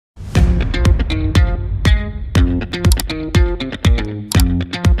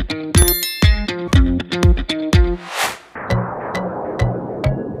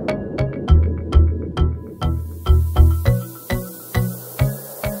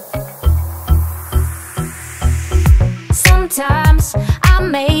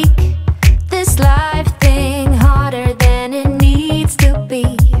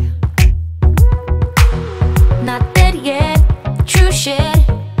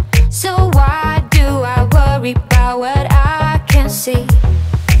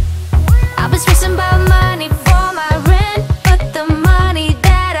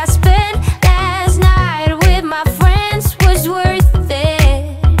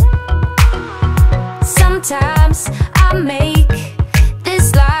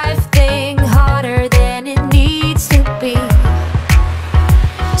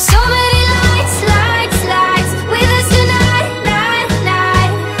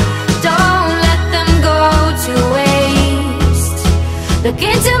Look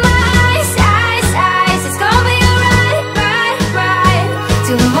into my eyes, eyes, eyes. It's gonna be alright, right, right.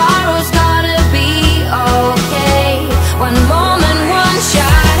 Tomorrow's gonna be okay. One moment, one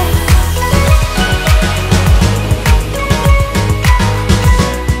shot.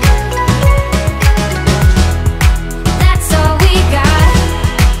 That's all we got.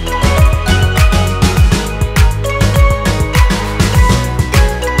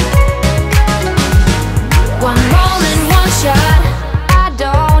 One moment, one shot. I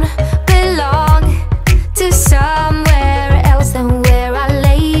don't belong to somewhere else than where I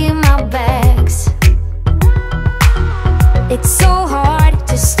lay my bags. It's so hard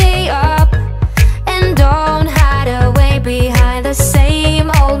to stay up and don't hide away behind the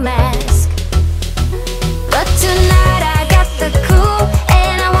same old mask. But tonight I got the cool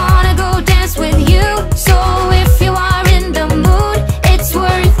and I wanna go dance with you. So if you are in the mood, it's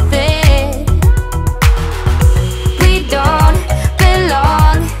worth it. We don't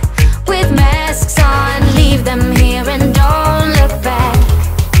belong with masks on. Leave them here and don't look back.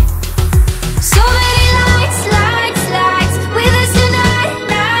 So many lights, lights, lights with us tonight,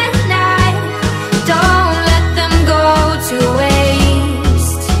 night, night. Don't let them go to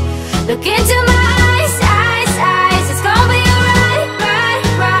waste. Look into my eyes, eyes, eyes. It's gonna be alright, right,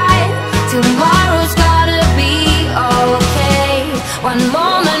 right. Tomorrow's gonna be okay. One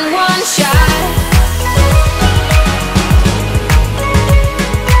moment, one shot.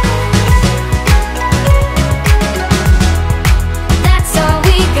 That's all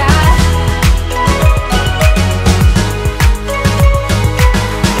we got.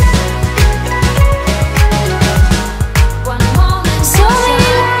 One moment, so many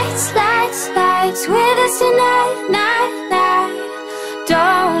lights, lights, lights with us tonight, night, night.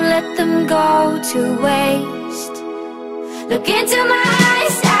 Don't let them go to waste. Look into my eyes.